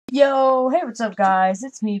Yo, hey, what's up, guys?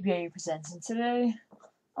 It's me, BAU Presents, and today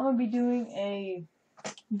I'm gonna be doing a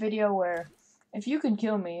video where if you can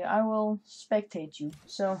kill me, I will spectate you.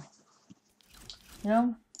 So,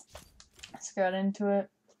 let's get into it.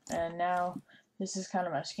 And now, this is kind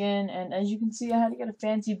of my skin, and as you can see, I had to get a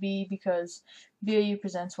fancy B because BAU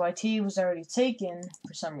Presents YT was already taken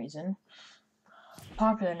for some reason.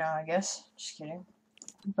 Popular now, I guess. Just kidding.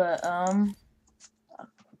 But,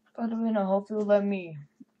 hopefully it'll let me,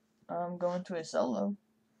 go into a solo.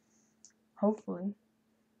 Hopefully.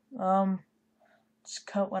 Just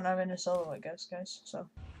cut when I'm in a solo, I guess, guys. So,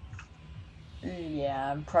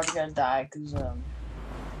 yeah, I'm probably gonna die, because,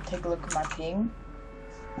 take a look at my ping.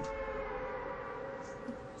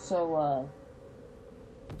 So,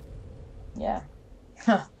 yeah.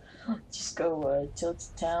 Just go, tilt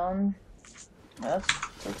to town. Well,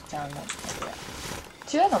 that's tilt to town, okay.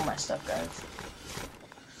 See, I know my stuff, guys.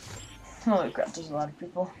 Holy crap, there's a lot of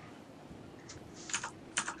people.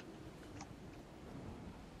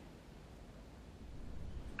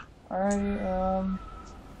 Alright,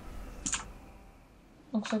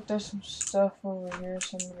 looks like there's some stuff over here,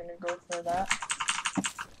 so I'm gonna go for that.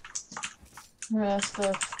 Yeah,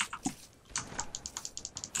 stuff.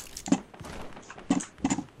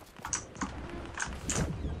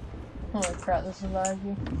 Holy crap, this is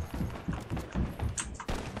laggy.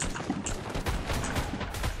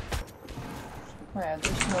 Oh yeah,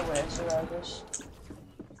 there's no way I survive this.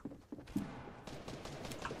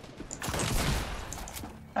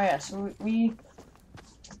 Oh yeah, so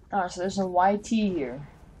so there's a YT here.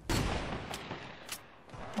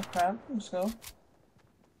 Oh crap, let's go.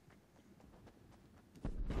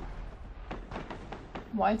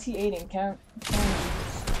 YT 8 and count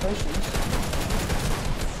pushes.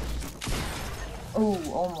 Oh,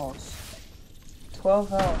 almost. 12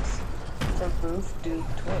 health for Boof Dude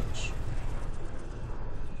Twitch.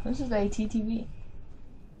 This is a TTV.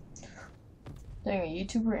 Dang, a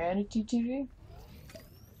YouTuber and a TTV?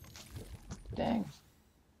 Dang.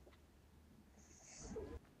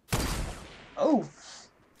 Oh!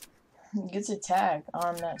 He gets a tag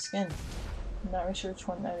on that skin. I'm not really sure which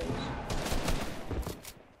one that is.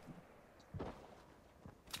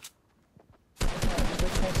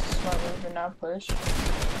 Which makes a smart move and not push.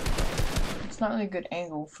 It's not really a good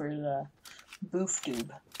angle for the Boof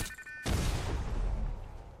Dude.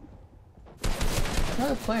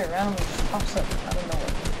 Another player randomly just pops up out of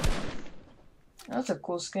nowhere. That's a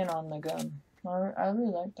cool skin on the gun. I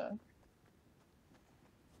really like that.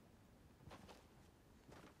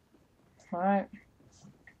 Alright.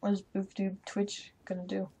 What is BoofTube Twitch gonna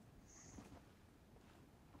do?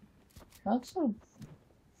 That's a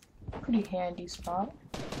pretty handy spot.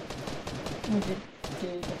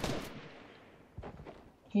 Did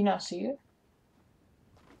he not see it?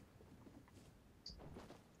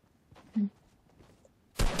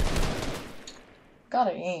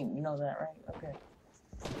 Gotta aim, you know that, right? Okay.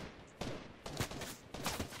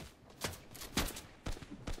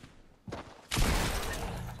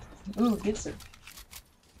 Ooh, gets it.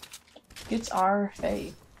 Gets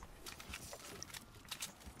RFA.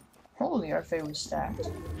 Holy, RFA was stacked.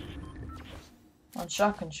 On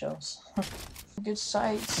shotgun shells. Good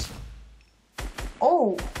sights.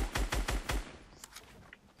 Oh!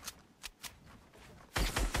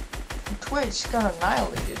 Twitch got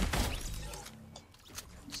annihilated.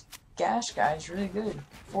 Gash guy's really good.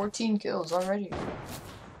 14 kills already.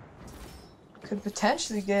 Could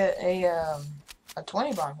potentially get a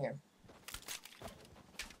 20 bomb here.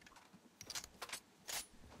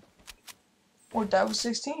 Or that was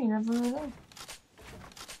 16, you never really know.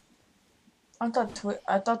 I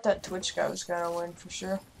thought that Twitch guy was gonna win for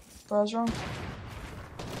sure, but I was wrong.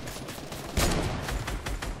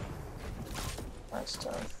 That's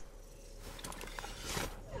tough.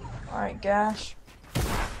 Alright, Gash.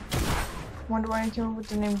 Wonder why I came up with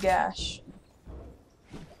the name Gash.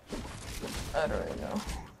 I don't really know.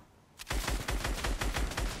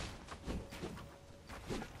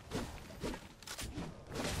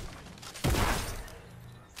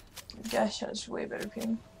 Gash has way better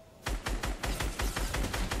ping.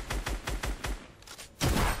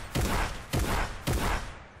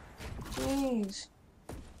 Jeez.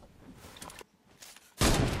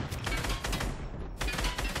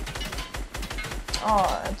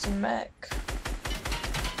 Oh, it's a mech.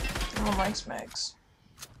 No one likes mechs.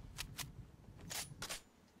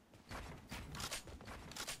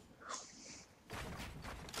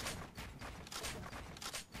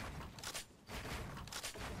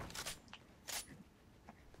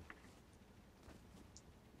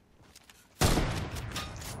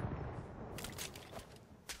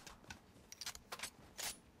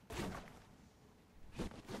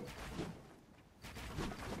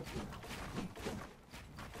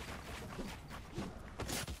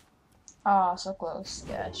 Ah, so close.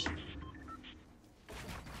 Gosh.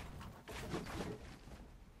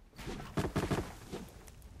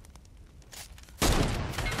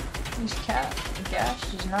 This Gash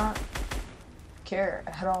does not care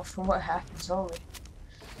at all for what happens only.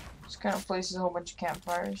 Just kind of places a whole bunch of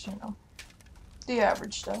campfires, you know. The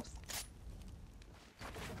average stuff.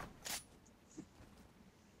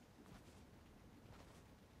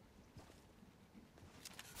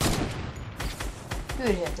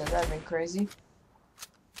 Good hit though, that'd be crazy.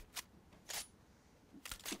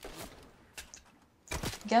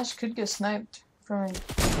 Gash could get sniped from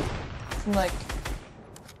like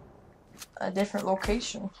a different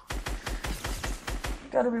location.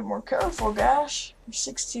 Gotta be more careful, Gash. Your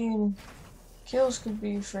 16 kills could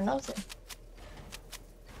be for nothing.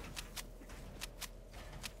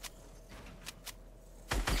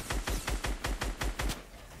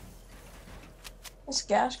 This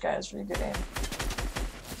Gash guy is really good aim.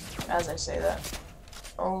 As I say that.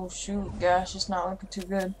 Oh shoot, Gash, it's not looking too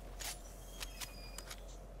good.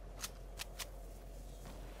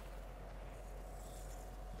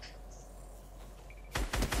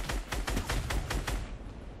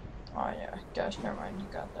 Oh yeah, Gash, never mind, you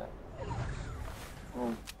got that.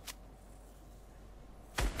 Ooh.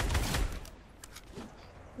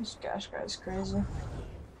 This Gash guy is crazy.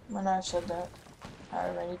 I know I've said that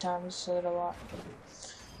however many times, I've said it a lot.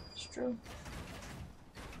 It's true.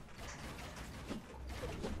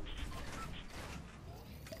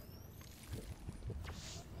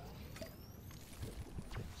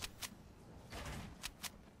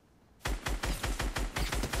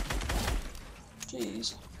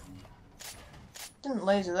 Jeez. Didn't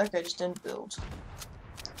laser, that guy just didn't build.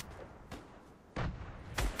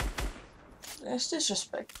 It's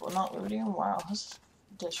disrespectful, not looting. Wow, that's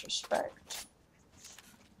disrespect.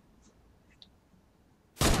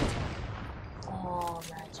 Oh,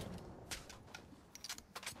 imagine.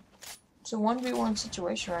 It's a 1v1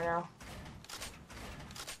 situation right now.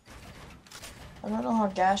 I don't know how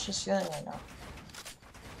Gash is feeling right now.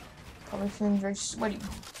 Probably feeling very sweaty,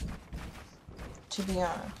 to be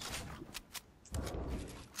honest.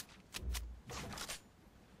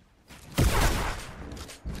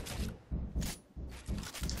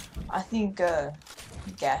 I think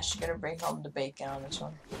Gash is gonna bring home the bacon on this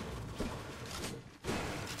one.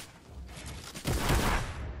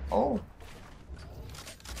 Oh.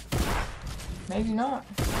 Maybe not.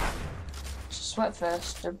 It's a sweat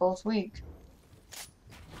fest. They're both weak.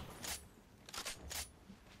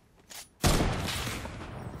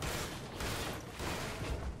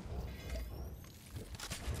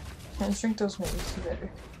 Let's drink those minis, you better.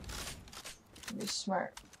 Be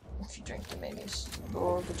smart if you drink the minis.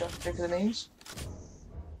 Or the drink the minis.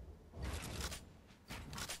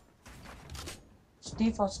 This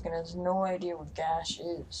default skin has no idea what Gash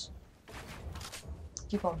is.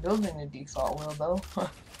 Keep on building the default will though.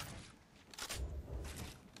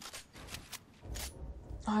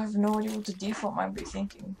 I have no idea what the default might be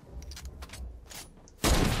thinking.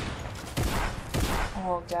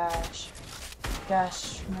 Oh gosh.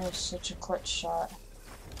 Gash missed such a clutch shot.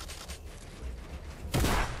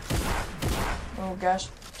 Oh, Gash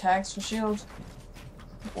tags for shield.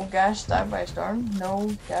 Will Gash die by a storm?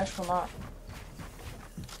 No, Gash will not.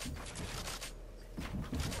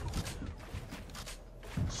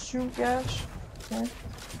 Shoot, Gash. Okay.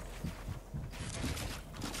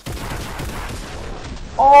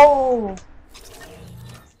 Oh!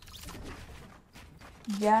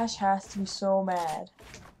 Gash has to be so mad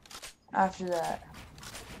after that.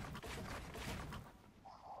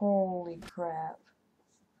 Holy crap.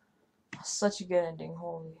 Such a good ending,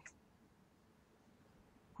 holy.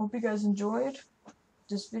 Hope you guys enjoyed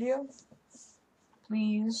this video.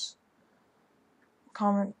 Please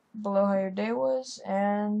comment below how your day was,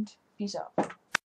 and peace out.